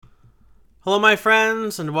Hello, my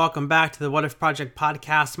friends, and welcome back to the What If Project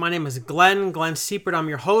podcast. My name is Glenn Siepert. I'm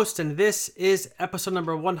your host, and this is episode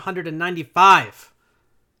number 195.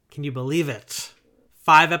 Can you believe it?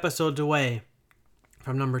 5 episodes away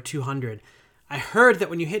from number 200. I heard that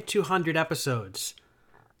when you hit 200 episodes,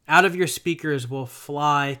 out of your speakers will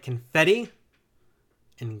fly confetti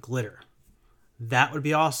and glitter. That would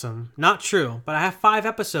be awesome. Not true, but I have 5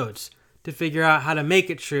 episodes to figure out how to make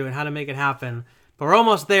it true and how to make it happen. But we're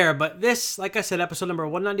almost there. But this, like I said, episode number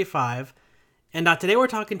 195. And today we're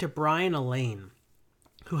talking to Brian Allain,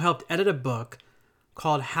 who helped edit a book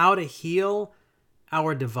called How to Heal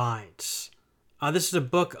Our Divides. This is a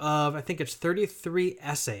book of, I think it's 33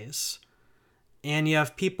 essays. And you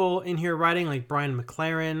have people in here writing like Brian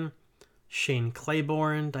McLaren, Shane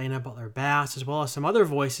Claiborne, Diana Butler Bass, as well as some other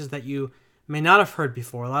voices that you may not have heard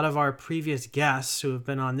before. A lot of our previous guests who have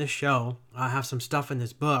been on this show have some stuff in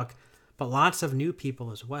this book, but lots of new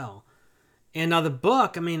people as well. And now the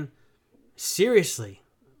book, seriously,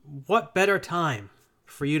 what better time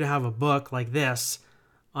for you to have a book like this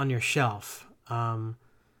on your shelf? The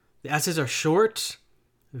essays are short,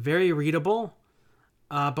 very readable,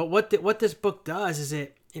 but what this book does is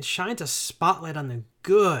it shines a spotlight on the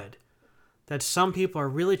good that some people are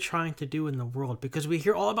really trying to do in the world, because we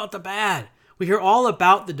hear all about the bad. We hear all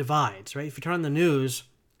about the divides, right? If you turn on the news,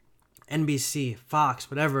 NBC,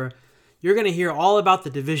 Fox, whatever, you're going to hear all about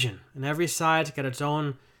the division, and every side's got its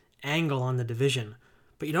own angle on the division.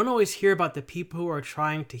 But you don't always hear about the people who are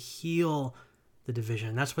trying to heal the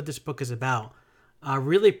division. That's what this book is about.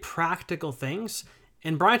 Really practical things.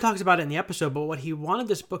 And Brian talks about it in the episode, but what he wanted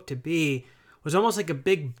this book to be was almost like a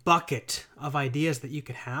big bucket of ideas that you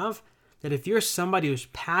could have, that if you're somebody who's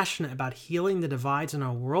passionate about healing the divides in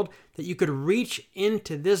our world, that you could reach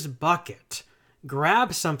into this bucket,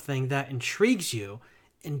 grab something that intrigues you,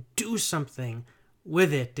 and do something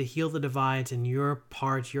with it to heal the divides in your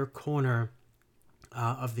part, your corner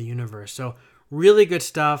of the universe. So really good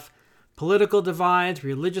stuff. Political divides,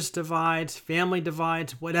 religious divides, family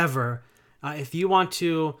divides, whatever. If you want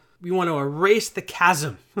to erase the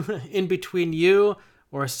chasm in between you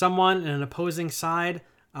or someone in an opposing side,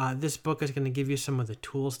 this book is going to give you some of the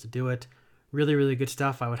tools to do it. Really, really good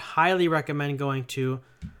stuff. I would highly recommend going to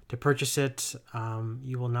purchase it.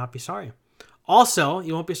 You will not be sorry. Also,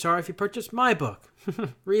 you won't be sorry if you purchase my book,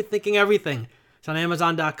 Rethinking Everything. It's on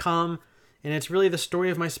Amazon.com, and it's really the story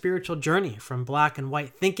of my spiritual journey from black and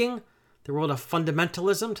white thinking, the world of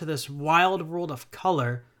fundamentalism, to this wild world of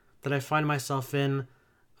color that I find myself in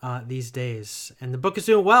these days. And the book is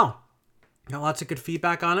doing well. Got lots of good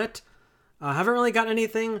feedback on it. I haven't really gotten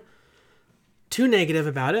anything too negative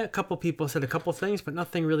about it. A couple people said a couple things, but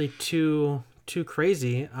nothing really too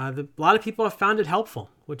crazy. A lot of people have found it helpful,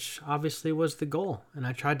 which obviously was the goal. And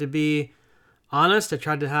I tried to be honest. I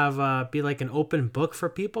tried to have be like an open book for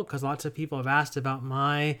people, because lots of people have asked about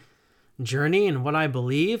my journey and what I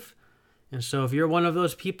believe. And so if you're one of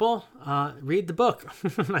those people, read the book.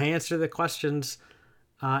 I answer the questions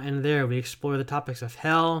in there. We explore the topics of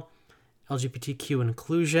hell, LGBTQ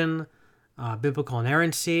inclusion, biblical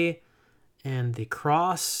inerrancy, and the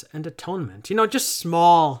cross and atonement. Just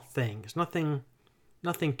small things. Nothing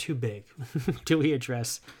too big do we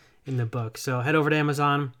address in the book. So head over to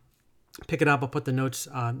Amazon, pick it up. I'll put the notes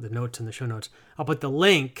in the show notes. I'll put the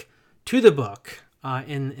link to the book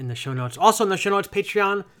in the show notes. Also in the show notes,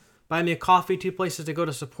 Patreon, Buy Me a Coffee, 2 places to go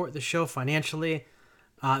to support the show financially.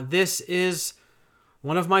 This is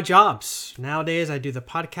one of my jobs. Nowadays, I do the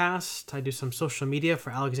podcast. I do some social media for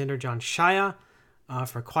Alexander John Shaya,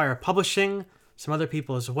 for Choir Publishing, some other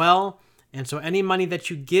people as well. And so any money that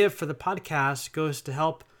you give for the podcast goes to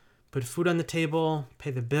help put food on the table, pay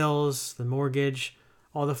the bills, the mortgage,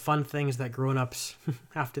 all the fun things that grown-ups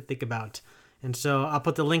have to think about. And so I'll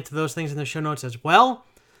put the link to those things in the show notes as well.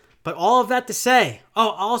 But all of that to say,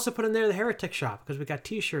 I'll also put in there the Heretic Shop, because we got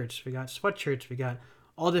t-shirts, we got sweatshirts, we got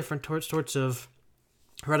all different sorts of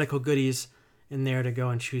heretical goodies in there to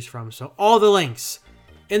go and choose from. So all the links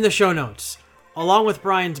in the show notes, along with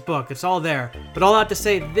Brian's book. It's all there. But all that to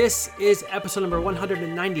say, this is episode number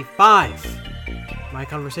 195. My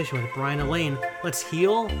conversation with Brian Allain. Let's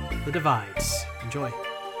heal the divides. Enjoy.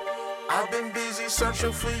 I've been busy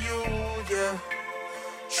searching for you, yeah.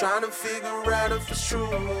 Trying to figure out if it's true.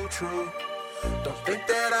 Don't think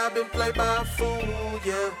that I've been played by a fool,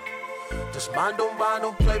 yeah. Just mind don't buy,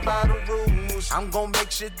 don't play by the rules. I'm gonna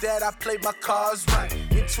make sure that I play my cards right.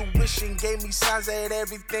 Intuition gave me signs that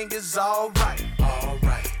everything is alright.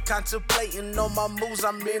 Alright. Contemplating on my moves,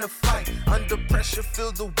 I'm in a fight. Under pressure,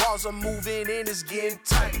 feel the walls are moving and it's getting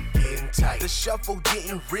tight. The shuffle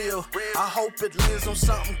getting real. I hope it lives on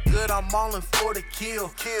something good. I'm all in for the kill.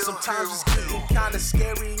 Sometimes it's getting kinda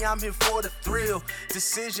scary. I'm here for the thrill.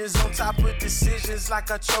 Decisions on top of decisions,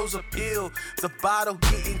 like I chose a pill. The bottle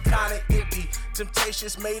getting kinda empty.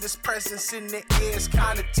 Temptations made its presence in the air. It's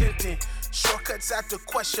kinda tempting. Shortcuts after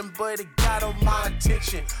question, but it got on my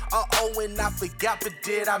attention. And I forgot, but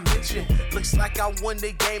did I mention? Looks like I won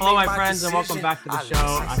the game. Hello, my friends, and welcome back to the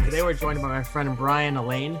show. Today we're joined by my friend Brian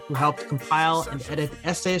Allain, who helped compile and edit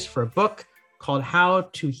essays for a book called How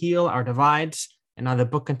to Heal Our Divides. And the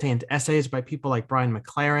book contains essays by people like Brian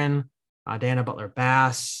McLaren, Diana Butler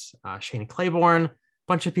Bass, Shane Claiborne, a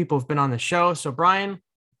bunch of people who've been on the show. So, Brian,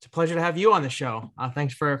 it's a pleasure to have you on the show.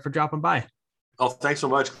 Thanks for dropping by. Oh, thanks so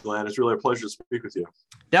much, Glenn. It's really a pleasure to speak with you.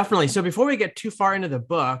 Definitely. So before we get too far into the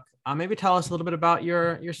book, maybe tell us a little bit about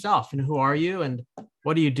yourself and who are you and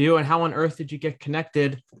what do you do and how on earth did you get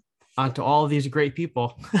connected to all of these great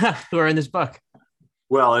people who are in this book?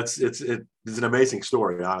 Well, it's an amazing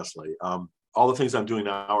story, honestly. All the things I'm doing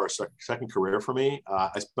now are a second career for me.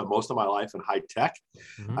 I spent most of my life in high tech.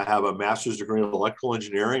 Mm-hmm. I have a master's degree in electrical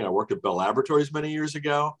engineering. I worked at Bell Laboratories many years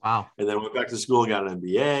ago. Wow. And then went back to school and got an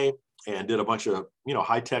MBA and did a bunch of,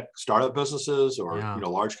 high-tech startup businesses or,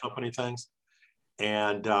 large company things.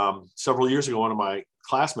 And several years ago, one of my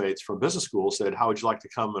classmates from business school said, how would you like to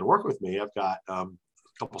come and work with me? I've got a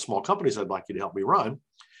couple of small companies I'd like you to help me run.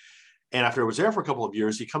 And after I was there for a couple of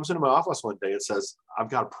years, he comes into my office one day and says, I've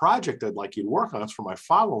got a project I'd like you to work on. It's for my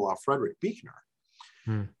father-in-law, Frederick Buechner.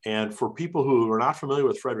 And for people who are not familiar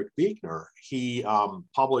with Frederick Buechner, he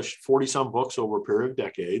published 40-some books over a period of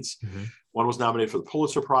decades. Mm-hmm. One was nominated for the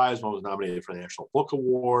Pulitzer Prize. One was nominated for the National Book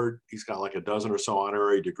Award. He's got like a dozen or so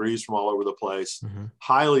honorary degrees from all over the place. Mm-hmm.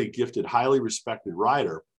 Highly gifted, highly respected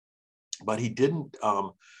writer. But he didn't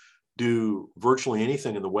do virtually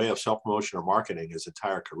anything in the way of self-promotion or marketing his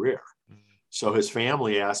entire career. Mm-hmm. So his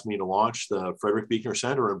family asked me to launch the Frederick Buechner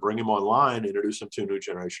Center and bring him online, introduce him to a new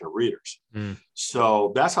generation of readers. Mm.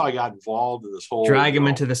 So that's how I got involved in this whole— Drag him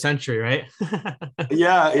into the century, right?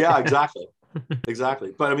 Yeah, exactly.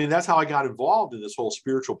 Exactly. But I mean, that's how I got involved in this whole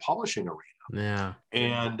spiritual publishing arena. Yeah.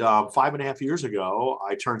 And 5.5 years ago,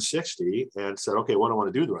 I turned 60 and said, okay, what do I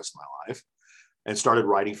want to do the rest of my life? And started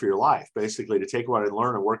writing for your life, basically to take what I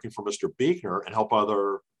learned and working for Mr. Buechner and help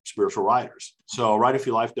other spiritual writers. So Writing for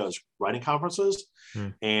Your Life does writing conferences,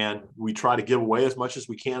 and we try to give away as much as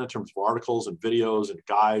we can in terms of articles and videos and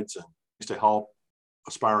guides and things to help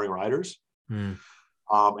aspiring writers.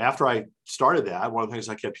 After I started that, one of the things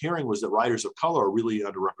I kept hearing was that writers of color are really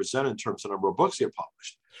underrepresented in terms of the number of books they have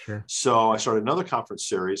published. Sure. So I started another conference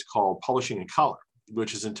series called Publishing in Color,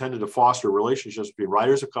 which is intended to foster relationships between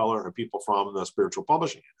writers of color and people from the spiritual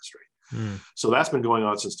publishing industry. So that's been going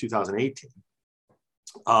on since 2018.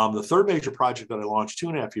 The third major project that I launched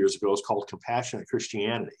 2.5 years ago is called Compassionate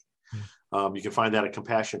Christianity. You can find that at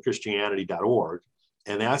compassionatechristianity.org.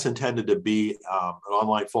 And that's intended to be an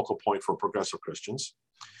online focal point for progressive Christians.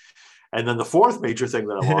 And then the fourth major thing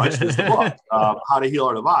that I launched is the book, How to Heal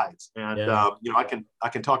Our Divides. And, I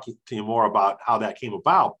can talk to you more about how that came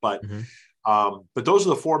about, but those are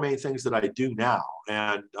the four main things that I do now.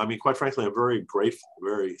 And I mean, quite frankly, I'm very grateful,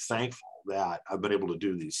 very thankful that I've been able to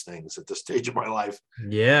do these things at this stage of my life.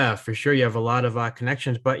 Yeah, for sure. You have a lot of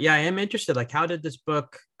connections, but yeah, I am interested. Like, how did this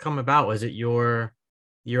book come about? Was it your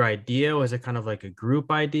idea? Was it kind of like a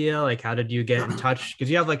group idea? Like, how did you get in touch?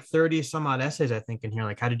 Because you have like 30 some odd essays, I think, in here.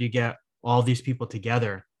 Like, how did you get all these people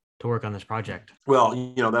together to work on this project?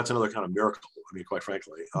 Well, that's another kind of miracle. I mean, quite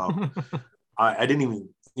frankly, I didn't even,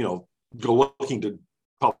 go looking to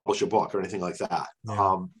publish a book or anything like that.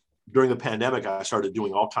 Yeah. During the pandemic, I started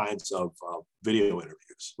doing all kinds of video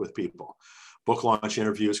interviews with people, book launch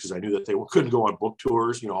interviews, because I knew that they couldn't go on book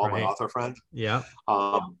tours, all my author friends. Yeah.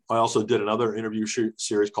 I also did another interview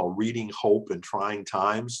series called Reading Hope in Trying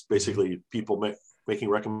Times, basically people making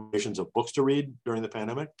recommendations of books to read during the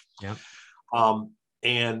pandemic. Yeah.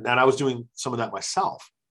 And I was doing some of that myself,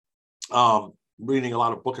 reading a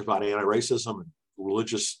lot of books about anti-racism and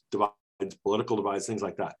religious divides, political divides, things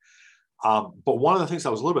like that. But one of the things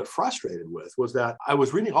I was a little bit frustrated with was that I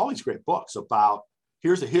was reading all these great books about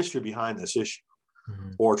here's the history behind this issue,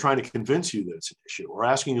 or trying to convince you that it's an issue, or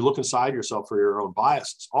asking you to look inside yourself for your own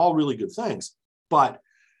biases, all really good things, but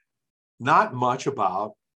not much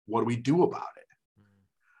about what do we do about it.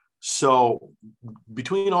 So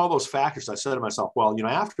between all those factors, I said to myself, well,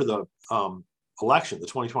 after the election, the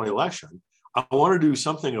 2020 election, I want to do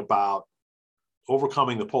something about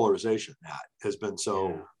overcoming the polarization that has been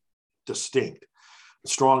so distinct,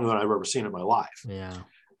 stronger than I've ever seen in my life. Yeah.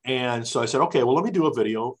 And so I said, okay, well, let me do a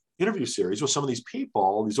video interview series with some of these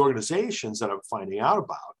people, these organizations that I'm finding out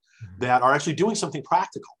about that are actually doing something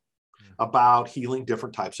practical about healing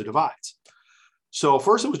different types of divides. So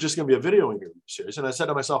first it was just going to be a video interview series. And I said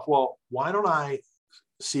to myself, well, why don't I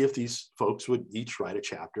see if these folks would each write a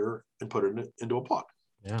chapter and put it into a book?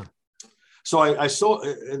 Yeah. So I saw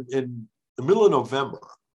in the middle of November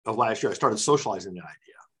of last year, I started socializing the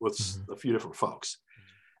idea with a few different folks.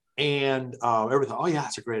 And everyone thought, oh yeah,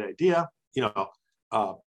 it's a great idea.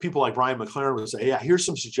 People like Brian McLaren would say, yeah, here's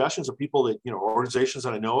some suggestions of people that, organizations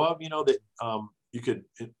that I know of, that you could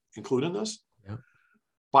include in this. Yeah.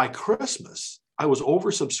 By Christmas, I was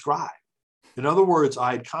oversubscribed. In other words,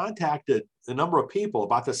 I had contacted a number of people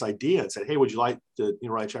about this idea and said, hey, would you like to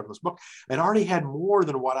write a chapter in this book? And I already had more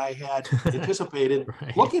than what I had anticipated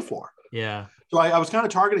looking for. Yeah. So I was kind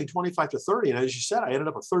of targeting 25 to 30. And as you said, I ended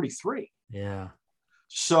up at 33. Yeah.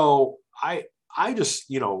 So I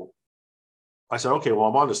just, I said, okay, well,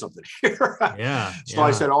 I'm onto something here. Yeah. So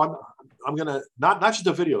I said, I'm going to, not just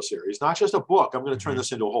a video series, not just a book, I'm going to turn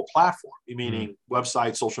this into a whole platform, meaning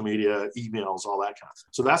website, social media, emails, all that kind of stuff.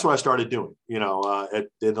 So that's what I started doing, at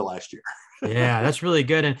the end of last year. Yeah, that's really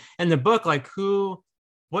good. And the book, like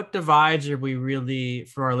what divides are we really,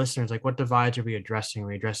 for our listeners, like what divides are we addressing? Are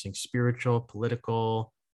we addressing spiritual,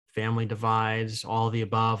 political, family divides, all of the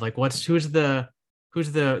above? Like who's the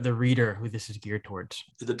reader who this is geared towards?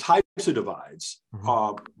 The types of divides,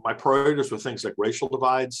 my priorities were things like racial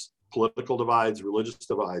divides, political divides, religious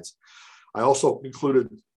divides. I also included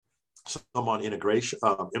some on immigration,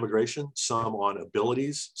 some on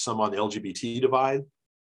abilities, some on the LGBT divide,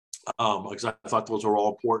 because I thought those were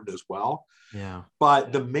all important as well. Yeah.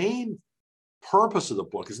 But the main purpose of the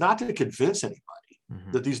book is not to convince anybody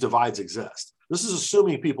that these divides exist. This is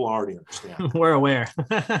assuming people already understand. We're aware.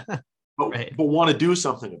 but want to do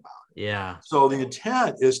something about it. Yeah. So the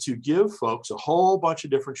intent is to give folks a whole bunch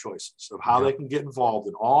of different choices of how they can get involved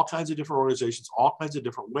in all kinds of different organizations, all kinds of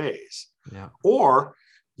different ways. Yeah. Or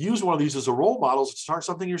use one of these as a role model to start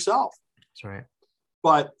something yourself. That's right.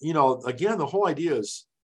 But, again, the whole idea is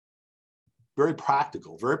very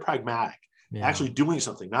practical, very pragmatic, actually doing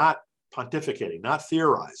something, not pontificating, not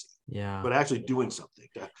theorizing, but actually doing something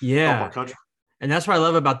to help our country. And that's what I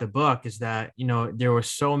love about the book is that, there were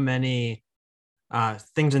so many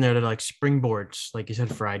things in there that are like springboards, like you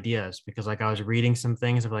said, for ideas, because like I was reading some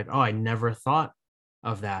things of like, oh, I never thought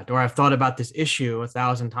of that. Or I've thought about this issue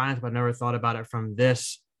 1,000 times, but never thought about it from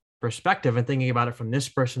this perspective. And thinking about it from this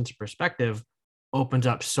person's perspective opens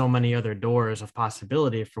up so many other doors of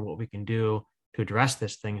possibility for what we can do to address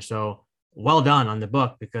this thing. So well done on the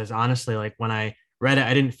book, because honestly, like when I read it,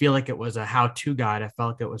 I didn't feel like it was a how-to guide. I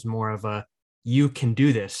felt like it was more of a you can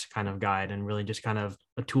do this kind of guide and really just kind of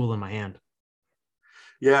a tool in my hand.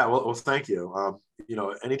 Yeah, well, thank you.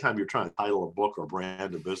 Anytime you're trying to title a book or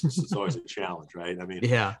brand a business, it's always a challenge, right? I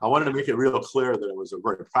mean, I wanted to make it real clear that it was a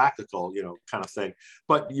very practical, kind of thing.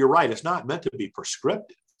 But you're right; it's not meant to be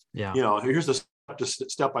prescriptive. Yeah. Here's the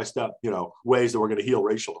step-by-step, ways that we're going to heal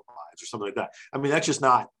racial divides or something like that. I mean, that's just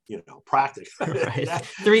not, practical. Right.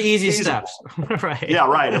 3 easy steps. Right. Yeah,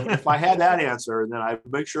 right. If I had that answer, then I'd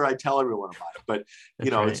make sure I tell everyone about it. But,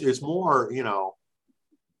 it's more,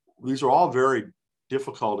 these are all very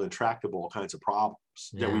difficult and tractable kinds of problems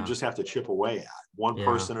that we just have to chip away at one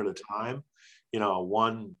person at a time,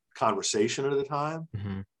 one conversation at a time.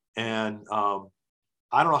 And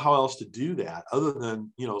I don't know how else to do that other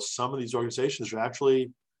than, some of these organizations are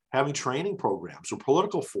actually having training programs or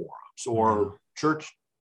political forums or church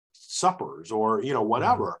suppers or,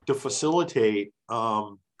 whatever to facilitate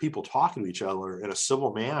people talking to each other in a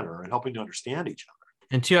civil manner and helping to understand each other.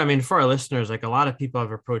 And two, I mean, for our listeners, like a lot of people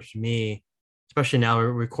have approached me, especially now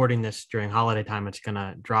we're recording this during holiday time, it's going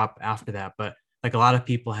to drop after that. But like a lot of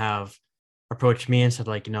people have approached me and said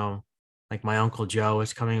like, like my Uncle Joe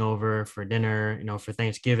is coming over for dinner, for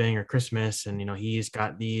Thanksgiving or Christmas. And, he's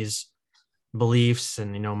got these beliefs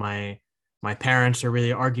and, my parents are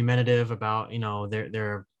really argumentative about,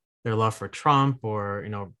 their love for Trump or,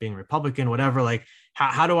 being Republican, whatever. Like,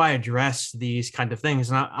 how do I address these kind of things?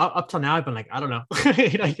 And up till now, I've been like, I don't know,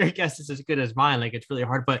 your guess is as good as mine. Like, it's really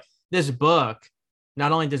hard, but this book,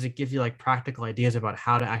 not only does it give you like practical ideas about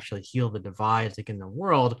how to actually heal the divides like in the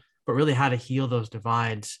world, but really how to heal those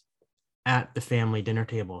divides at the family dinner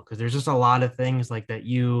table. Because there's just a lot of things like that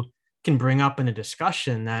you can bring up in a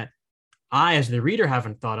discussion that I, as the reader,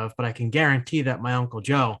 haven't thought of, but I can guarantee that my Uncle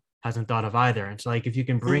Joe hasn't thought of either. And so like, if you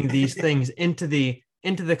can bring these things into the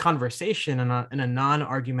conversation in a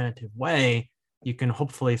non-argumentative way, you can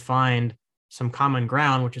hopefully find some common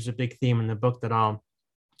ground, which is a big theme in the book that I'll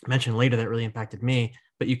mention later that really impacted me,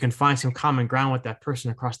 but you can find some common ground with that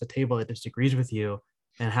person across the table that disagrees with you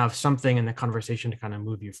and have something in the conversation to kind of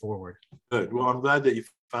move you forward. Good. Well, I'm glad that you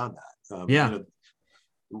found that. Yeah.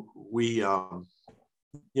 We,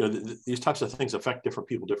 these types of things affect different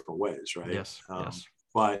people different ways, right? Yes. Yes.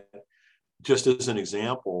 But just as an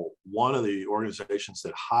example, one of the organizations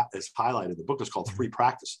that is highlighted in the book is called Three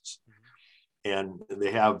Practices. And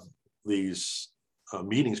they have these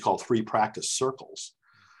meetings called Three Practice Circles,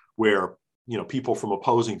 where, people from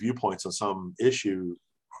opposing viewpoints on some issue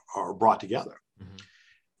are brought together. Mm-hmm.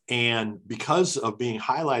 And because of being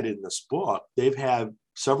highlighted in this book, they've had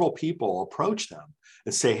several people approach them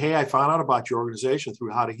and say, hey, I found out about your organization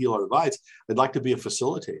through How to Heal Our Divides. I'd like to be a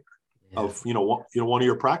facilitator of, one of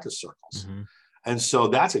your practice circles. Mm-hmm. And so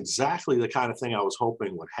that's exactly the kind of thing I was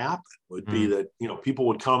hoping would happen, would be that, people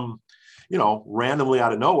would come, randomly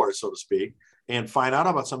out of nowhere, so to speak, and find out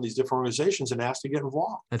about some of these different organizations and ask to get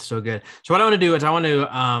involved. That's so good. So what I want to do is I want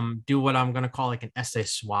to do what I'm going to call like an essay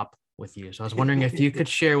swap with you. So I was wondering if you could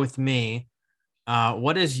share with me,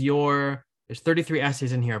 what is there's 33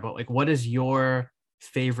 essays in here, but like, what is your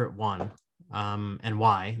favorite one, and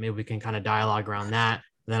why? Maybe we can kind of dialogue around that.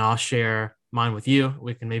 Then I'll share mine with you.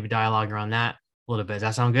 We can maybe dialogue around that a little bit. Does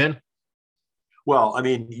that sound good? Well, I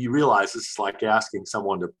mean, you realize this is like asking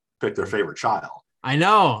someone to pick their favorite child. I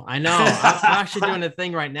know. I'm actually doing a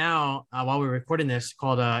thing right now while we're recording this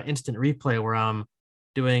called Instant Replay, where I'm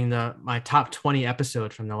doing my top 20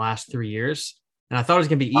 episodes from the last 3 years. And I thought it was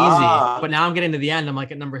going to be easy, but now I'm getting to the end. I'm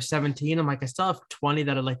like at number 17. I'm like, I still have 20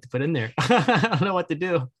 that I'd like to put in there. I don't know what to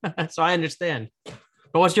do. So I understand.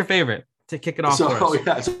 But what's your favorite to kick it off for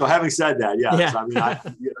us? So having said that, yes. I mean,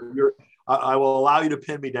 I will allow you to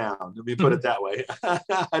pin me down. Let me put it that way.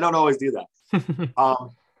 I don't always do that.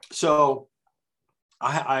 So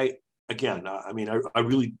I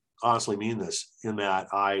really honestly mean this, in that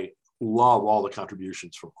I love all the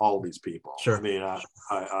contributions from all of these people. Sure. I mean,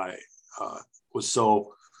 I was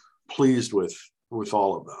so pleased with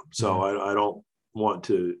all of them. So mm-hmm. I don't want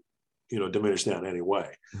to, diminish that in any way.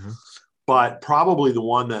 Mm-hmm. But probably the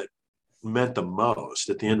one that meant the most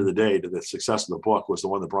at the end of the day to the success of the book was the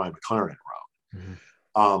one that Brian McLaren wrote.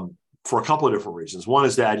 Mm-hmm. For a couple of different reasons. One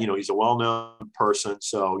is that, he's a well-known person.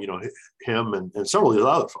 So, him and several of the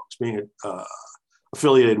other folks being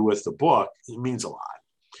affiliated with the book, it means a lot.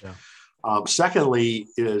 Yeah. Secondly,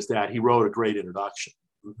 is that he wrote a great introduction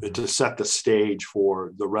to set the stage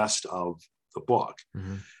for the rest of the book.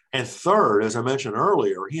 Mm-hmm. And third, as I mentioned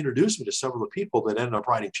earlier, he introduced me to several of the people that ended up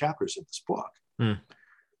writing chapters in this book. Mm.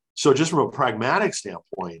 So just from a pragmatic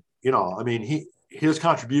standpoint, his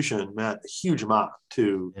contribution meant a huge amount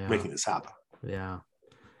to making this happen. Yeah.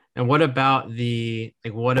 And what about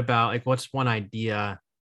what's one idea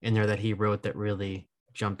in there that he wrote that really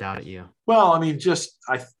jumped out at you? Well, I mean,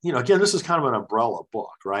 again, this is kind of an umbrella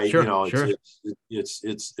book, right? Sure, sure.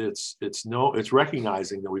 It's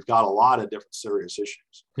recognizing that we've got a lot of different serious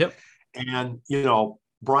issues. Yep. And,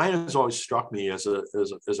 Brian has always struck me as a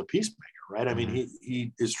peacemaker, right? I mean,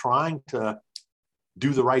 he is trying to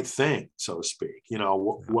do the right thing, so to speak,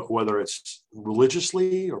 whether it's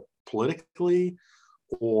religiously or politically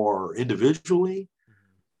or individually.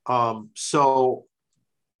 So,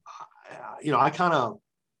 I kind of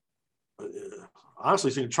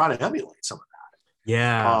honestly think try to emulate some of that.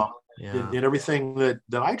 Yeah. In everything that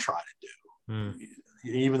I try to do,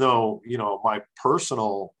 even though, my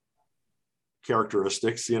personal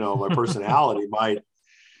characteristics, my personality might,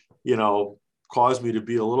 cause me to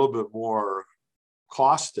be a little bit more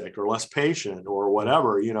caustic or less patient or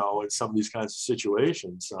whatever, in some of these kinds of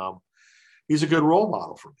situations. He's a good role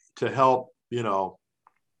model for me to help,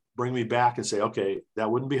 bring me back and say, okay,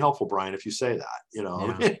 that wouldn't be helpful, Brian, if you say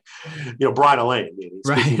that, Brian Elaine,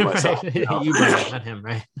 right, myself, right. You not him,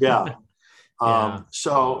 right? Yeah.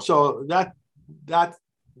 So that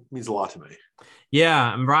means a lot to me.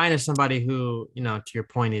 Yeah. And Brian is somebody who, to your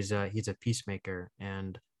point, he's a peacemaker.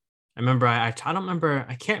 And I remember, I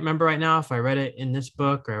can't remember right now if I read it in this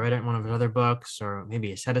book or I read it in one of his other books, or maybe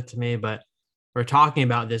he said it to me, but we're talking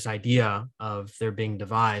about this idea of there being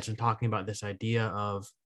divides and talking about this idea of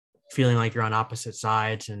feeling like you're on opposite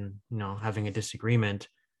sides and, having a disagreement.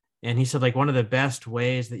 And he said, like, one of the best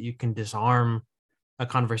ways that you can disarm a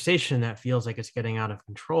conversation that feels like it's getting out of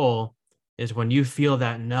control is when you feel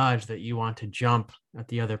that nudge that you want to jump at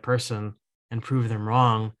the other person and prove them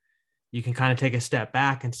wrong. You can kind of take a step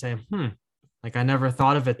back and say, like, I never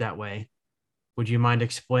thought of it that way. Would you mind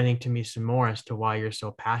explaining to me some more as to why you're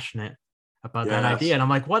so passionate about that idea? And I'm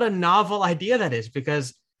like, what a novel idea that is,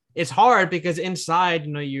 because it's hard, because inside,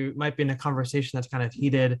 you might be in a conversation that's kind of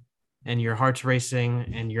heated and your heart's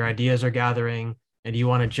racing and your ideas are gathering and you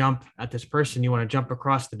want to jump at this person, you want to jump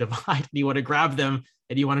across the divide, and you want to grab them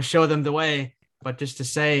and you want to show them the way. But just to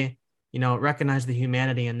say, recognize the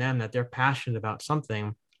humanity in them, that they're passionate about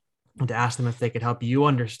something, and to ask them if they could help you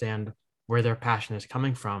understand where their passion is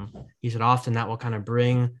coming from. He said often that will kind of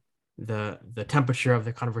bring the temperature of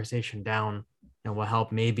the conversation down and will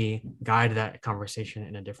help maybe guide that conversation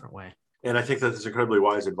in a different way. And I think that's incredibly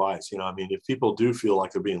wise advice. If people do feel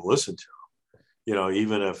like they're being listened to,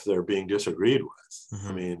 even if they're being disagreed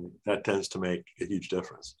with, that tends to make a huge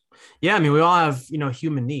difference. Yeah. We all have,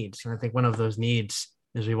 human needs. And I think one of those needs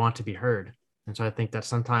is we want to be heard. And so I think that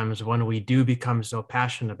sometimes when we do become so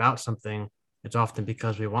passionate about something, it's often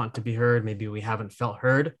because we want to be heard. Maybe we haven't felt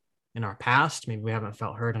heard in our past. Maybe we haven't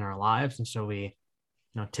felt heard in our lives. And so we,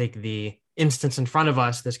 take the instance in front of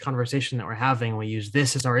us, this conversation that we're having, we use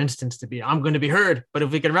this as our instance to be, I'm going to be heard. But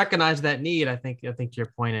if we can recognize that need, I think to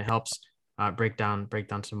your point, it helps break down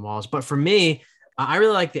some walls. But for me, I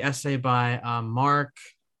really like the essay by Mark,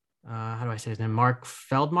 how do I say his name? Mark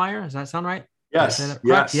Feldmeyer. Does that sound right? Yes.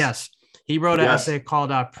 Yes. He wrote an essay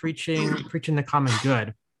called Preaching the Common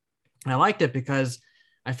Good. And I liked it because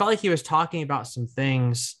I felt like he was talking about some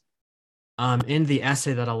things in the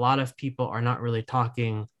essay that a lot of people are not really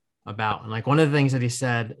talking about. And like one of the things that he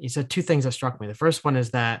said two things that struck me. The first one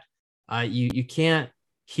is that you can't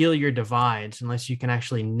heal your divides unless you can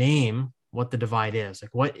actually name what the divide is.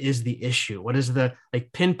 Like, what is the issue? What is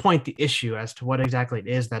pinpoint the issue as to what exactly it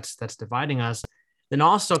is that's dividing us. Then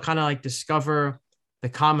also kind of like discover the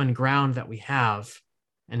common ground that we have,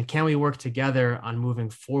 and can we work together on moving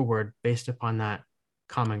forward based upon that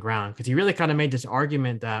common ground? Because he really kind of made this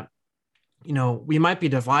argument that, we might be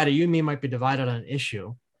divided, you and me might be divided on an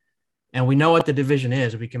issue, and we know what the division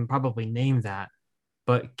is. We can probably name that,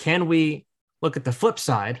 but can we look at the flip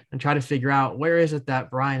side and try to figure out where is it that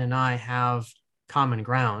Brian and I have common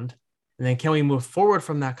ground? And then can we move forward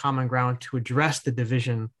from that common ground to address the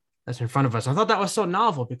division that's in front of us? I thought that was so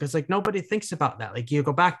novel because nobody thinks about that. Like, you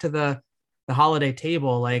go back to the holiday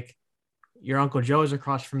table, like your Uncle Joe is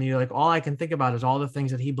across from you. Like, all I can think about is all the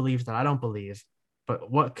things that he believes that I don't believe,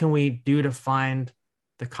 but what can we do to find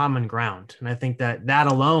the common ground? And I think that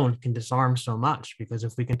alone can disarm so much, because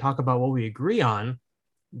if we can talk about what we agree on,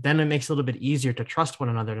 then it makes it a little bit easier to trust one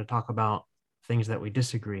another to talk about things that we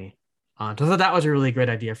disagree on. So I thought that was a really great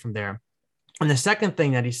idea from there. And the second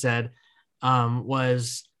thing that he said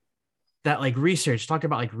was that research, talked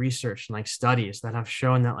about research and studies that have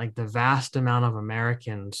shown that the vast amount of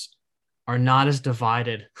Americans are not as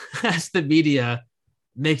divided as the media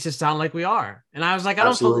makes it sound like we are. And I was like,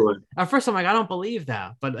 at first I'm like, I don't believe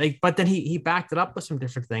that. But then he backed it up with some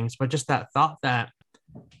different things. But just that thought that,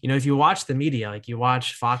 if you watch the media, you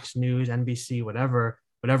watch Fox News, NBC,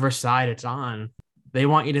 whatever side it's on, they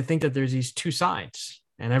want you to think that there's these two sides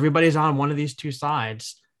and everybody's on one of these two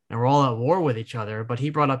sides and we're all at war with each other. But he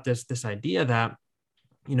brought up this idea that,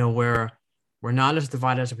 we're not as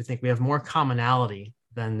divided as we think. We have more commonality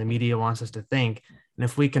than the media wants us to think. And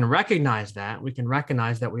if we can recognize that, we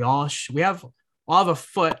all have a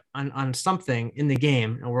foot on something in the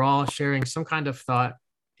game, and we're all sharing some kind of thought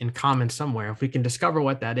in common somewhere. If we can discover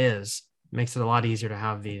what that is, it makes it a lot easier to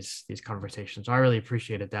have these conversations. So I really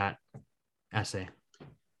appreciated that essay.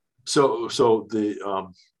 So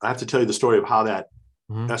I have to tell you the story of how that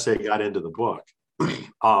essay got into the book.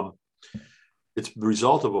 It's the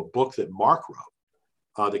result of a book that Mark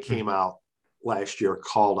wrote that came out last year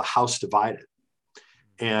called A House Divided.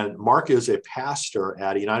 And Mark is a pastor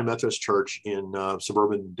at a United Methodist Church in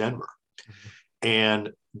suburban Denver. And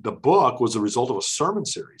the book was a result of a sermon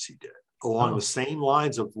series he did along the same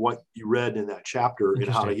lines of what you read in that chapter in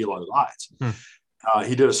How to Heal Our Divides.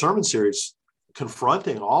 He did a sermon series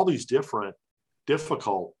confronting all these different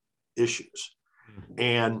difficult issues.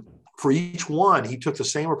 And for each one, he took the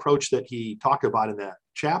same approach that he talked about in that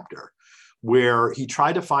chapter, where he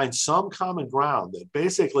tried to find some common ground that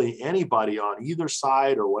basically anybody on either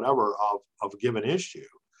side or whatever of a given issue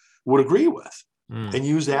would agree with, and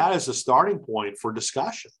use that as a starting point for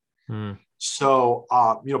discussion. So,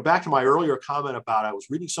 back to my earlier comment about I was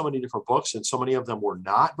reading so many different books and so many of them were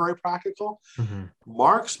not very practical.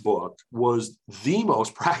 Mark's book was the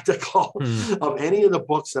most practical of any of the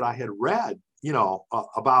books that I had read,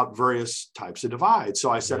 about various types of divides. So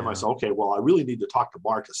I said to myself, okay, well, I really need to talk to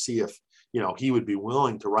Mark to see if, he would be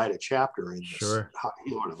willing to write a chapter in this How to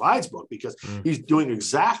Heal Our Divides book, because he's doing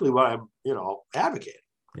exactly what I'm, advocating.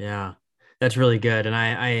 Yeah, that's really good. And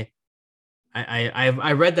I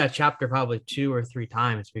read that chapter probably 2 or 3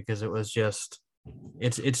 times because it was just,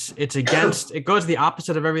 it's against, it goes the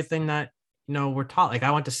opposite of everything that, we're taught. Like,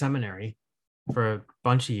 I went to seminary for a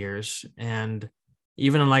bunch of years, and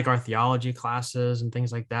even in like our theology classes and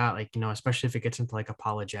things like that, like, especially if it gets into like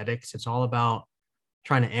apologetics, it's all about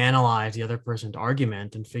trying to analyze the other person's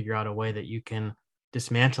argument and figure out a way that you can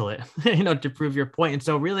dismantle it, to prove your point. And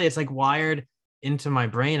so really it's like wired into my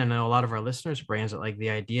brain. I know a lot of our listeners' brains that like the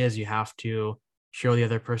idea is you have to show the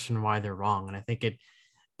other person why they're wrong. And I think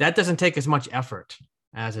that doesn't take as much effort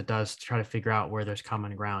as it does to try to figure out where there's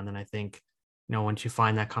common ground. And I think, once you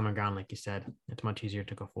find that common ground, like you said, it's much easier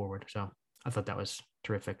to go forward. So I thought that was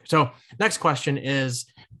terrific. So next question is,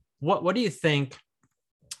 what do you think,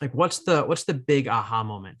 like, what's the big aha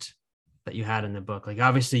moment that you had in the book? Like,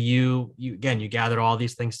 obviously you gathered all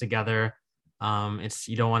these things together.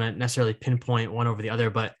 You don't want to necessarily pinpoint one over the other,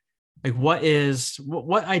 but like, what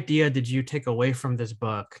idea did you take away from this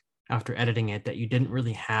book after editing it that you didn't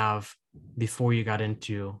really have before you got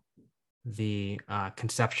into the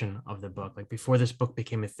conception of the book? Like, before this book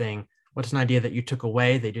became a thing, what's an idea that you took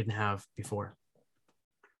away they didn't have before?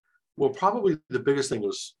 Well, probably the biggest thing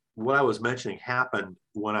was what I was mentioning happened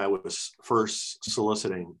when I was first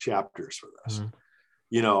soliciting chapters for this.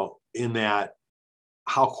 Mm-hmm. In that,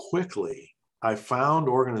 how quickly I found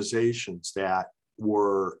organizations that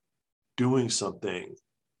were doing something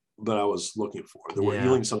that I was looking for, that were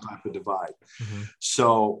healing some type of divide. Mm-hmm.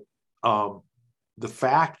 So the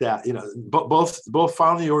fact that, both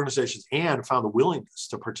found the organizations and found the willingness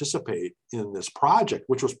to participate in this project,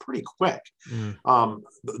 which was pretty quick. Mm.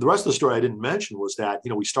 The rest of the story I didn't mention was that,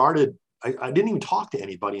 we started, I didn't even talk to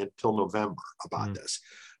anybody until November about this.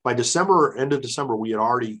 By end of December, we had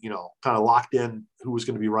already, kind of locked in who was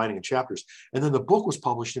going to be writing in chapters. And then the book was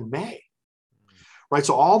published in May. Right.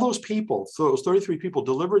 So all those people, those 33 people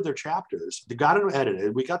delivered their chapters. They got them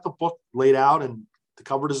edited. We got the book laid out and the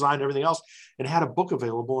cover design and everything else, and had a book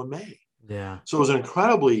available in May. Yeah. So it was an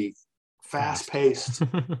incredibly fast-paced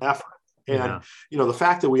effort. And, the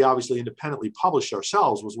fact that we obviously independently published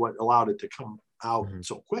ourselves was what allowed it to come out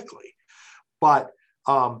so quickly. But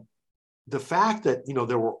the fact that,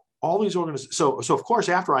 there were all these organizations. So of course,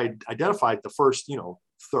 after I identified the first,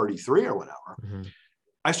 33 or whatever,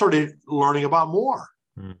 I started learning about more.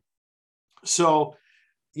 So,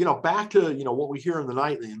 back to, what we hear in the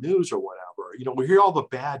nightly news or whatever, we hear all the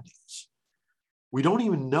bad news. We don't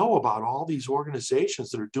even know about all these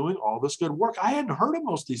organizations that are doing all this good work. I hadn't heard of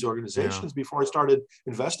most of these organizations before I started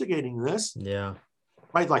investigating this. Yeah.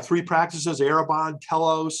 Right. Like 3 Practices, Arrabon,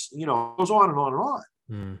 Telos, goes on and on and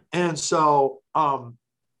on. And so,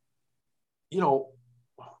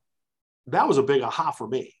 that was a big aha for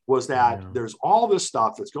me, was that there's all this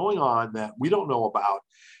stuff that's going on that we don't know about.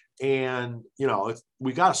 And,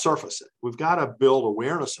 we got to surface it. We've got to build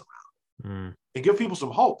awareness around it and give people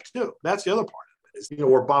some hope too. That's the other part of it is,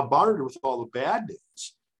 we're bombarded with all the bad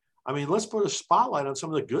news. I mean, let's put a spotlight on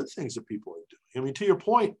some of the good things that people are doing. I mean, to your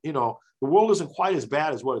point, the world isn't quite as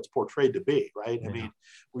bad as what it's portrayed to be, right? I mean,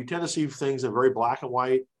 we tend to see things in very black and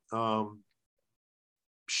white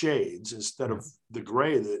shades instead of the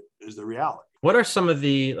gray that is the reality. What are some of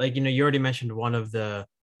the, like, you already mentioned one of the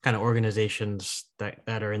kind of organizations that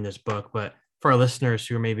are in this book, but for our listeners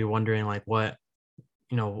who are maybe wondering, like, what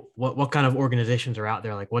kind of organizations are out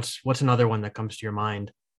there? Like, what's another one that comes to your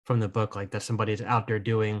mind from the book, like that somebody's out there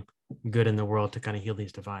doing good in the world to kind of heal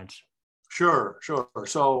these divides? Sure.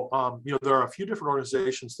 So, there are a few different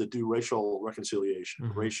organizations that do racial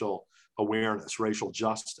reconciliation, racial awareness, racial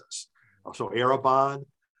justice. So Arrabon,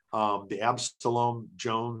 the Absalom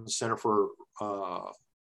Jones Center for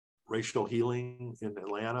Racial Healing in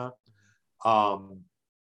Atlanta,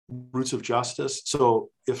 Roots of Justice. So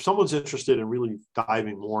if someone's interested in really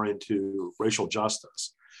diving more into racial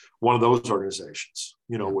justice, one of those organizations,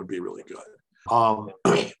 would be really good.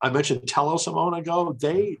 I mentioned Telos a moment ago.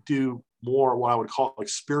 They do more what I would call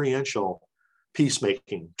experiential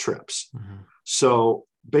peacemaking trips. So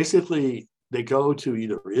basically, they go to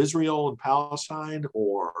either Israel and Palestine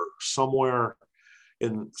or somewhere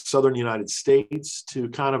in southern United States to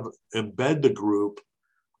kind of embed the group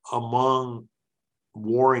among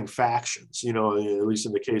warring factions, at least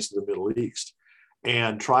in the case of the Middle East,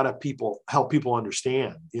 and try to help people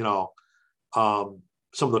understand,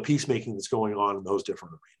 some of the peacemaking that's going on in those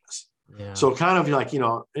different arenas. Yeah. So kind of like,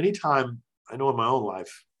 anytime I know in my own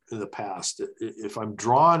life in the past, if I'm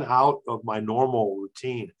drawn out of my normal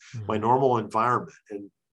routine, my normal environment,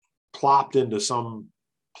 and plopped into some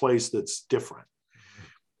place that's different,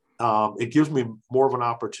 it gives me more of an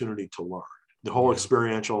opportunity to learn. The whole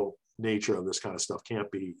experiential nature of this kind of stuff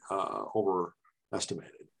can't be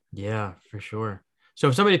overestimated. Yeah, for sure. So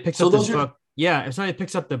if somebody picks up this book, if somebody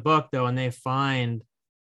picks up the book though, and they find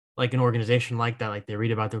like an organization like that, like they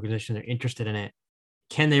read about the organization, they're interested in it,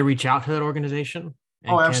 can they reach out to that organization?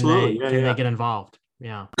 And absolutely. Can they get involved?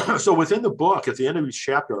 Yeah. So within the book, at the end of each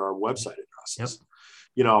chapter, are website addresses.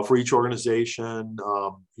 Yep. For each organization,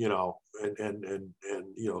 and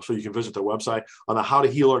so you can visit their website. On the How to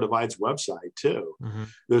Heal Our Divides website too. Mm-hmm.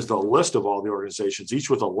 There's the list of all the organizations, each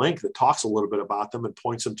with a link that talks a little bit about them and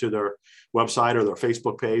points them to their website or their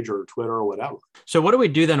Facebook page or Twitter or whatever. So what do we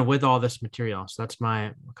do then with all this material? So that's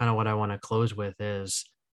my kind of what I want to close with is,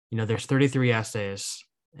 there's 33 essays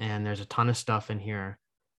and there's a ton of stuff in here.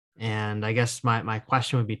 And I guess my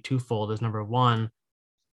question would be twofold. Is number one,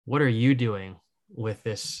 what are you doing with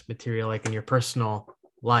this material, like in your personal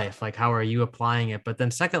life? Like, how are you applying it? But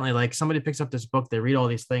then secondly, like somebody picks up this book, they read all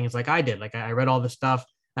these things like I did. Like I read all this stuff.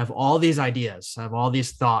 I have all these ideas. I have all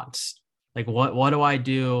these thoughts. Like, what do I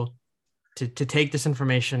do to take this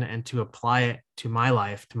information and to apply it to my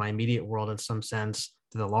life, to my immediate world in some sense,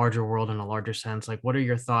 to the larger world in a larger sense? Like, what are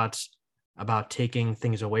your thoughts about taking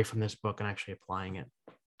things away from this book and actually applying it?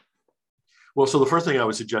 Well, so the first thing I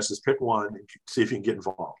would suggest is pick one and see if you can get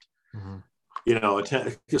involved. Mm-hmm.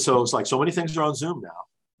 So it's like so many things are on Zoom now.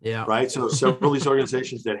 Yeah. Right. So several of these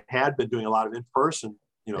organizations that had been doing a lot of in-person,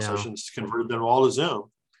 sessions converted them all to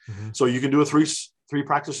Zoom. Mm-hmm. So you can do a three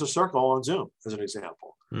practices circle on Zoom as an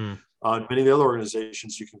example. Mm. Many of the other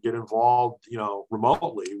organizations, you can get involved,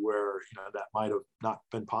 remotely where, that might have not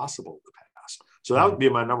been possible in the past. So that would be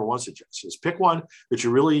my number one suggestion is pick one that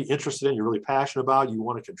you're really interested in, you're really passionate about, you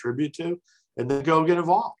want to contribute to, and then go get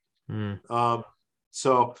involved. Mm.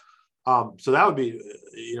 So that would be,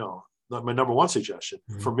 my number one suggestion.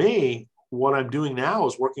 Mm-hmm. For me, what I'm doing now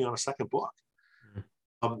is working on a second book.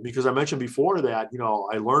 Mm-hmm. Because I mentioned before that,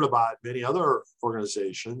 I learned about many other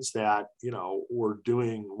organizations that, were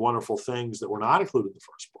doing wonderful things that were not included in the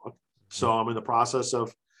first book. Mm-hmm. So I'm in the process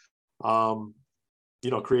of,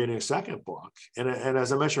 creating a second book. And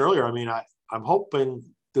as I mentioned earlier, I'm hoping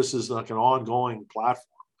this is like an ongoing platform.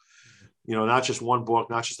 Not just one book,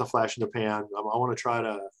 not just a flash in the pan. I want to try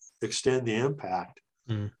to extend the impact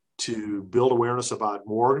to build awareness about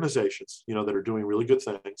more organizations, that are doing really good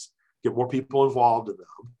things, get more people involved in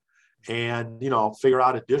them, and, figure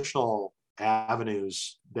out additional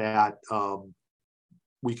avenues that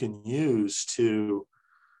we can use to,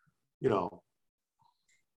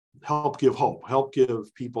 help give hope, help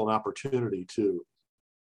give people an opportunity to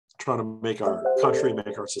try to make our country,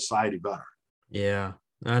 make our society better. Yeah,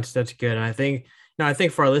 that's good. And I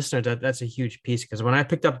think for our listeners, that's a huge piece, because when I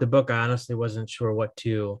picked up the book, I honestly wasn't sure what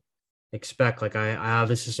to expect. Like I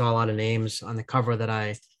obviously saw a lot of names on the cover that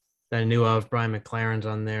I knew of. Brian McLaren's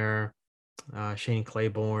on there, Shane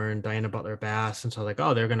Claiborne, Diana Butler Bass. And so I was like,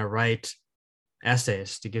 oh, they're going to write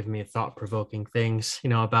essays to give me thought-provoking things,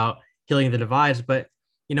 about healing the divides. But,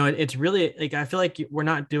 it's really like, I feel like we're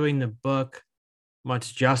not doing the book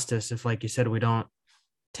much justice if, like you said, we don't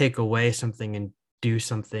take away something and do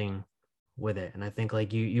something with it. And I think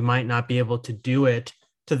like you might not be able to do it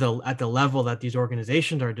at the level that these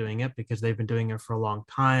organizations are doing it, because they've been doing it for a long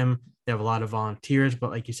time. They have a lot of volunteers,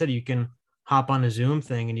 but like you said, you can hop on a Zoom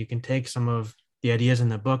thing and you can take some of the ideas in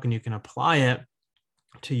the book and you can apply it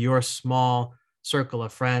to your small circle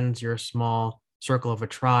of friends, your small circle of a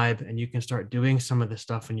tribe, and you can start doing some of the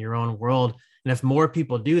stuff in your own world. And if more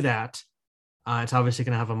people do that, it's obviously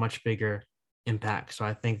going to have a much bigger impact. So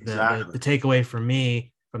I think the takeaway for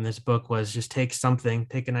me from this book was just take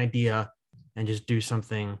an idea and just do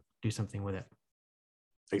something with it.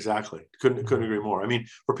 Exactly. Couldn't agree more.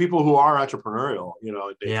 For people who are entrepreneurial,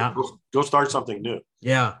 go start something new.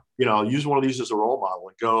 Yeah. Use one of these as a role model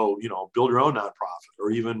and go, build your own nonprofit, or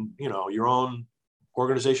even, your own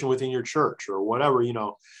organization within your church, or whatever,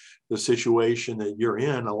 the situation that you're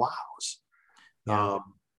in allows. Yeah.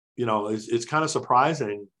 It's kind of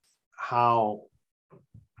surprising how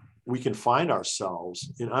we can find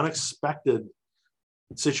ourselves in unexpected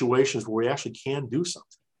situations where we actually can do something.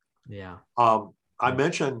 Yeah. I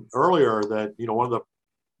mentioned earlier that, one of the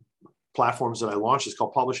platforms that I launched is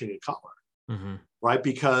called Publishing in Color, mm-hmm. right?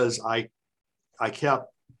 Because I kept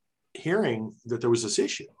hearing that there was this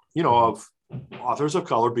issue, of authors of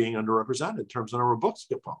color being underrepresented in terms of the number of books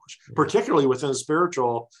that get published, particularly within the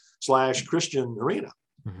spiritual / Christian arena.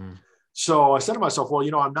 Mm-hmm. So I said to myself, well,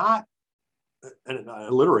 I'm not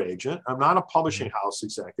a literary agent. I'm not a publishing house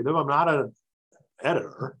executive. I'm not an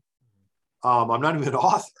editor. I'm not even an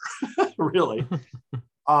author, really.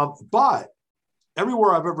 But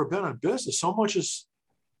everywhere I've ever been in business, so much is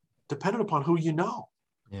dependent upon who you know.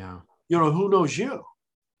 Yeah. Who knows you.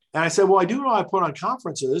 And I said, well, I do know I put on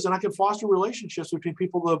conferences and I can foster relationships between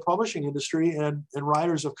people in the publishing industry and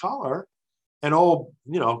writers of color. And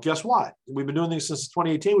guess what? We've been doing this since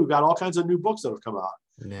 2018. We've got all kinds of new books that have come out.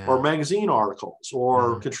 or magazine articles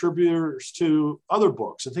or contributors to other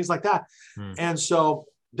books and things like that. And so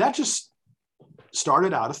that just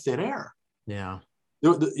started out of thin air. Yeah.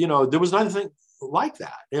 There was nothing like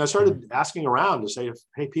that. I started asking around to say,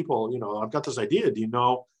 hey, people, I've got this idea. Do you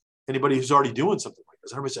know anybody who's already doing something like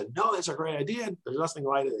this? Everybody said, no, that's a great idea. There's nothing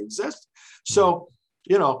like it exists. So,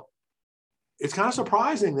 it's kind of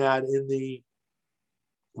surprising that in the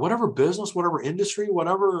whatever business, whatever industry,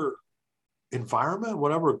 whatever environment,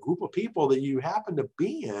 whatever group of people that you happen to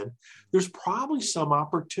be in, there's probably some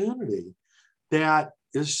opportunity that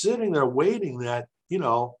is sitting there waiting that, you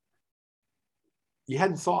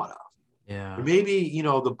hadn't thought of. Yeah. Maybe,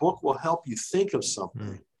 the book will help you think of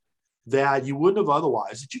something that you wouldn't have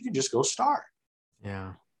otherwise, that you can just go start.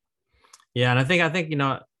 Yeah. Yeah. And I think,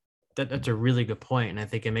 that's a really good point. And I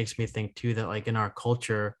think it makes me think too, that like in our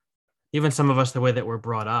culture, even some of us, the way that we're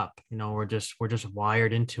brought up, we're just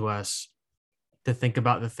wired into us to think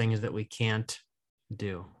about the things that we can't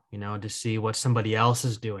do, to see what somebody else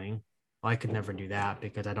is doing. Well, I could never do that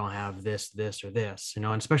because I don't have this, or this, and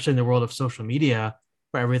especially in the world of social media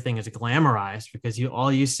where everything is glamorized, because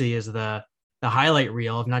all you see is the highlight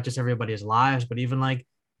reel of not just everybody's lives, but even like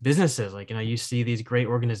businesses. Like, you see these great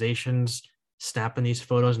organizations snapping these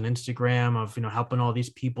photos on Instagram of, helping all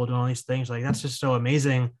these people doing all these things. Like, that's just so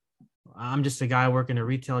amazing. I'm just a guy working a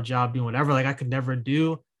retail job doing whatever. Like, I could never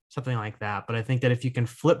do something like that. But I think that if you can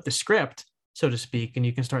flip the script, so to speak, and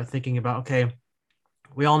you can start thinking about, okay,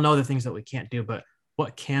 we all know the things that we can't do, but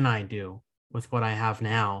what can I do with what I have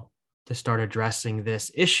now to start addressing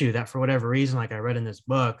this issue that for whatever reason, like I read in this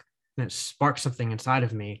book, and it sparked something inside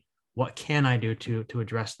of me. What can I do to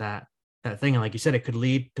address that thing? And like you said, it could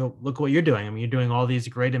lead to, look what you're doing. I mean, you're doing all these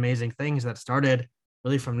great, amazing things that started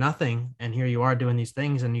really from nothing. And here you are doing these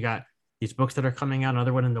things, and you got these books that are coming out,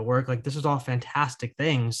 another one in the work. Like, this is all fantastic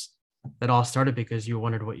things that all started because you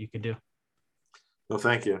wondered what you could do. Well,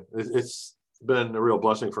 thank you. It's been a real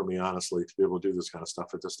blessing for me, honestly, to be able to do this kind of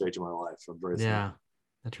stuff at this stage of my life. I'm very thankful.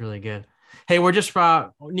 That's really good. Hey, we're just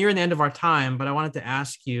nearing the end of our time, but I wanted to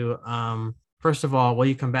ask you, first of all, will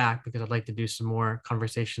you come back? Because I'd like to do some more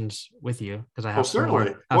conversations with you, because I have some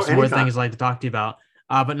more things I'd like to talk to you about.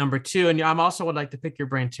 But number two, and I'm also would like to pick your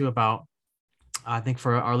brain too about, I think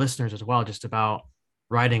for our listeners as well, just about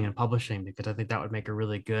writing and publishing, because I think that would make a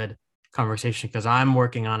really good conversation, because I'm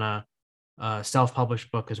working on a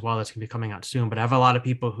self-published book as well that's going to be coming out soon. But I have a lot of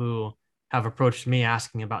people who have approached me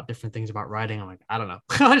asking about different things about writing. I'm like, I don't know.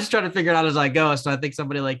 I'm just trying to figure it out as I go. So I think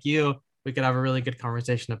somebody like you, we could have a really good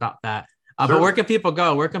conversation about that. But where can people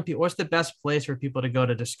go? What's the best place for people to go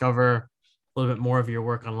to discover a little bit more of your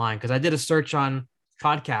work online? Because I did a search on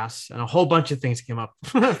podcasts and a whole bunch of things came up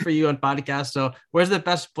for you on podcasts. So where's the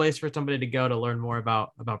best place for somebody to go to learn more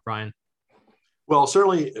about Brian? Well,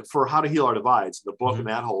 certainly for How to Heal Our Divides, the book and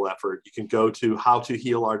that whole effort, you can go to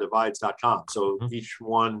howtohealourdivides.com. So each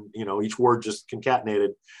one, each word just concatenated,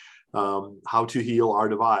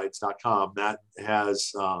 howtohealourdivides.com. That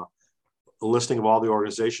has a listing of all the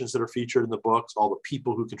organizations that are featured in the books, all the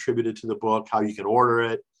people who contributed to the book, how you can order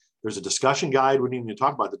it. There's a discussion guide. We didn't even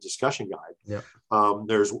talk about the discussion guide. Yep.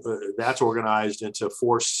 That's organized into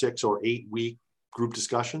 4, 6, or 8 week group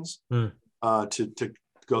discussions to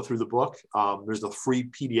go through the book. There's a free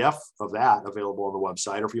PDF of that available on the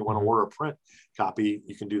website, or if you want to order a print copy,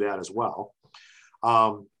 you can do that as well.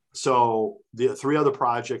 So the 3 other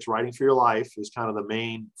projects, Writing for Your Life is kind of the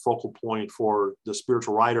main focal point for the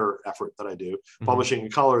spiritual writer effort that I do. Publishing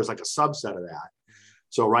in Color is like a subset of that.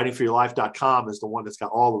 So writingforyourlife.com is the one that's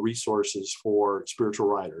got all the resources for spiritual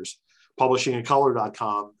writers.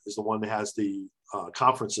 Publishingincolor.com is the one that has the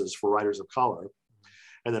conferences for writers of color.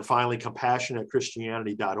 And then finally,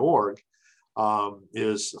 compassionatechristianity.org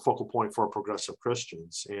is a focal point for progressive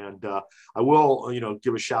Christians. And I will,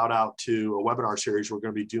 give a shout out to a webinar series we're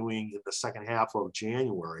going to be doing in the second half of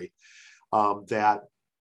January that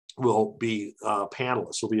will be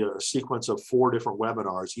panelists. It'll be a sequence of 4 different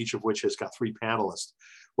webinars, each of which has got 3 panelists,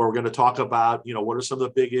 where we're going to talk about, what are some of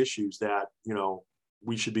the big issues that,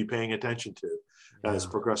 we should be paying attention to as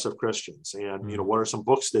progressive Christians. And, what are some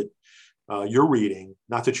books that you're reading,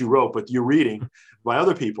 not that you wrote, but you're reading by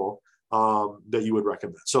other people that you would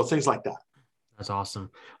recommend. So things like that. That's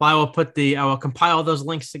awesome. Well, I will compile those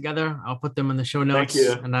links together. I'll put them in the show notes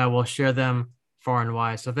and I will share them far and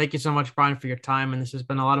wide. So thank you so much, Brian, for your time. And this has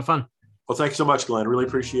been a lot of fun. Well, thank you so much, Glenn. Really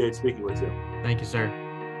appreciate speaking with you. Thank you, sir.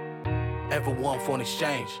 Everyone for an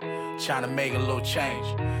exchange, trying to make a little change.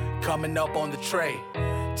 Coming up on the trade,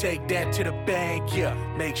 take that to the bank,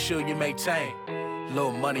 make sure you maintain.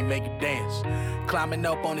 Little money make you dance. Climbing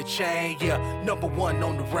up on the chain, #1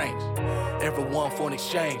 on the ranks. Everyone for an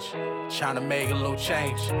exchange, trying to make a little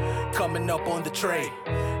change. Coming up on the trade,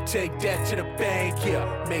 take that to the bank,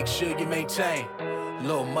 yeah. Make sure you maintain.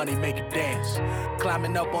 Little money make you dance.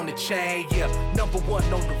 Climbing up on the chain, yeah. Number one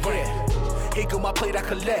on the red. Here go my plate, I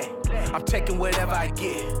collect. I'm taking whatever I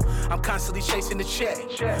get. I'm constantly chasing the check.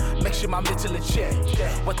 Make sure my mental in check.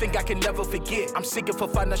 One thing I can never forget, I'm seeking for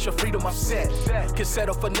financial freedom, I'm set. Can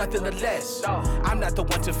settle for nothing or less. I'm not the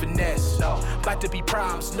one to finesse. About to be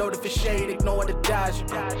promised, know the for shade, ignoring the dodge.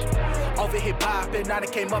 Over here bopping, I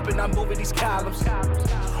done came up and I'm moving these columns.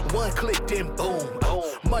 One click, then boom.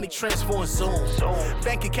 Money transfer zoom.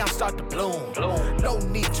 Bank account start to bloom. No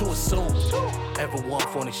need to assume. Everyone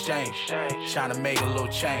for an exchange. Trying to make a little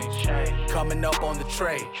change. Coming up on the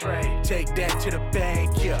trade. Take that to the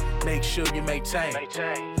bank, yeah. Make sure you maintain.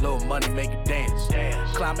 Little money make you dance.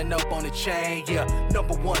 Climbing up on the chain, yeah.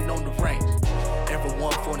 Number one on the rank.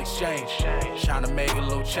 Everyone for an exchange. Trying to make a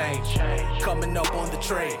little change. Coming up on the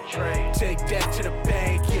trade. Take that to the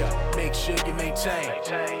bank, yeah. Make sure you maintain.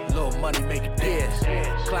 Little money make you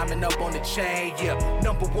dance. Climbing up on the chain, yeah.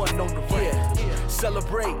 Number one on the rank.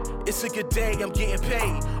 Celebrate, it's a good day, I'm getting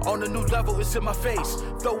paid. On a new level, it's in my face.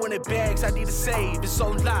 Throwing in bags, I need to save, it's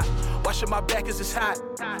on lock. Washing my back as it's hot.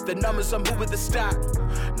 The numbers are moving the stock.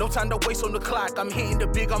 No time to waste on the clock. I'm hitting the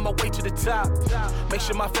big on my way to the top. Make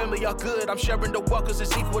sure my family are good. I'm sharing the wealth cause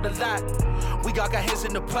it's equal a lot. We all got hands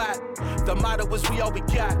in the pot. The motto is we all we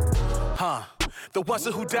got. The ones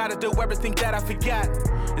who died to do everything that I forgot.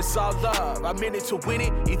 It's all love, I'm in it to win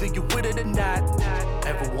it. Either you with it or not.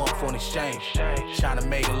 Everyone for an exchange. Trying to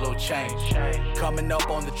make a little change. Coming up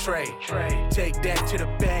on the trade. Take that to the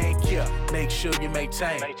bank, yeah. Make sure you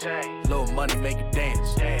maintain. Little money make you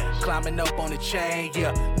dance. Climbing up on the chain,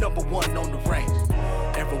 yeah. Number one on the rank.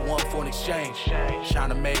 Everyone for an exchange. Trying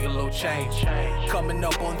to make a little change. Coming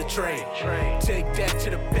up on the trade. Take that to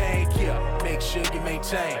the bank, yeah. Make sure you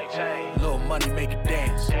maintain. Little money make you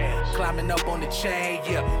dance. Climbing up on the chain,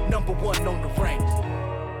 yeah. Number one on the rank.